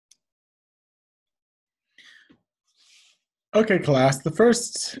Okay, class, the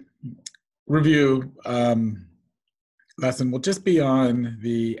first review lesson will just be on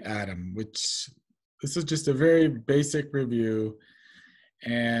the atom, which this is just a very basic review.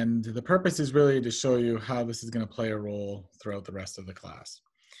 And the purpose is really to show you how this is going to play a role throughout the rest of the class.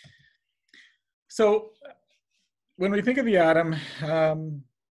 So when we think of the atom, there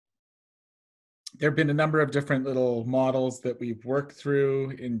have been a number of different little models that we've worked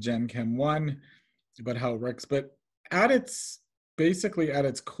through in Gen Chem 1 about how it works. But basically at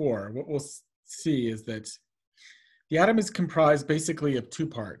its core, what we'll see is that the atom is comprised basically of two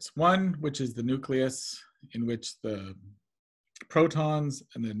parts. One, which is the nucleus, in which the protons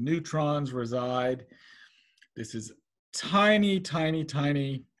and the neutrons reside. This is tiny, tiny,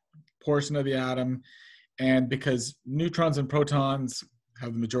 tiny portion of the atom. And because neutrons and protons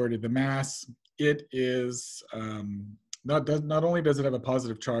have the majority of the mass, it is not only does it have a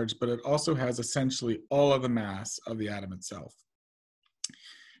positive charge, but it also has essentially all of the mass of the atom itself.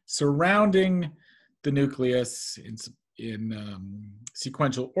 Surrounding the nucleus in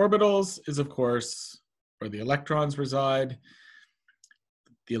sequential orbitals is, of course, where the electrons reside,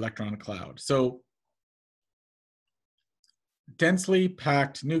 the electron cloud. So densely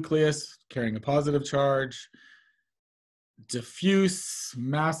packed nucleus carrying a positive charge, diffuse,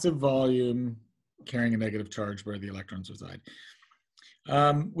 massive volume carrying a negative charge where the electrons reside.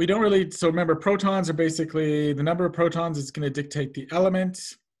 We don't really, so remember, protons are basically, the number of protons is going to dictate the element.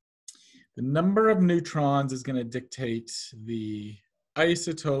 The number of neutrons is going to dictate the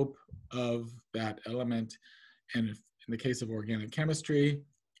isotope of that element. And in the case of organic chemistry,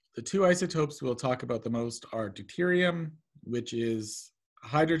 the two isotopes we'll talk about the most are deuterium, which is a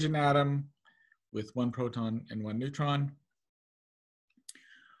hydrogen atom with one proton and one neutron,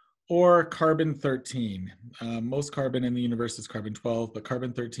 or carbon-13. Most carbon in the universe is carbon-12, but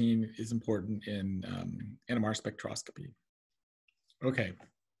carbon-13 is important in NMR spectroscopy. Okay.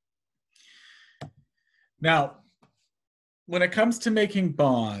 Now, when it comes to making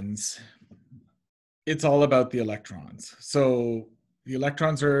bonds, it's all about the electrons. So the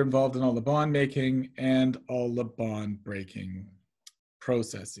electrons are involved in all the bond making and all the bond breaking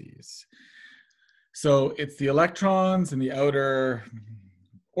processes. So it's the electrons in the outer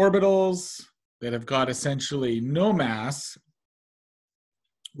orbitals that have got essentially no mass,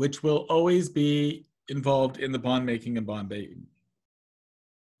 which will always be involved in the bond making and bond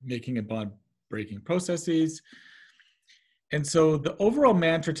breaking processes. And so the overall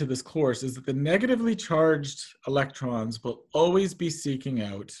mantra to this course is that the negatively charged electrons will always be seeking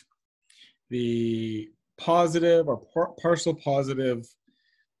out the positive or partial positive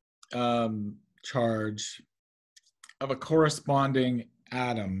charge of a corresponding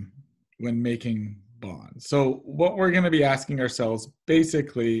atom when making bonds. So what we're going to be asking ourselves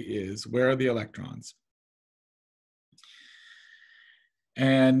basically is, where are the electrons?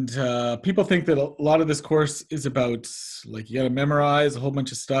 And people think that a lot of this course is about, like, you got to memorize a whole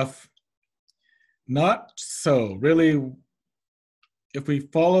bunch of stuff. Not so. Really, if we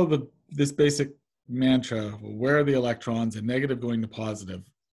follow this basic mantra, where are the electrons, and negative going to positive,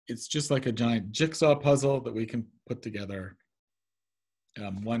 it's just like a giant jigsaw puzzle that we can put together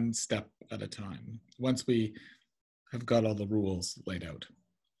one step at a time once we have got all the rules laid out.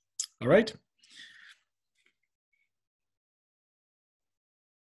 All right.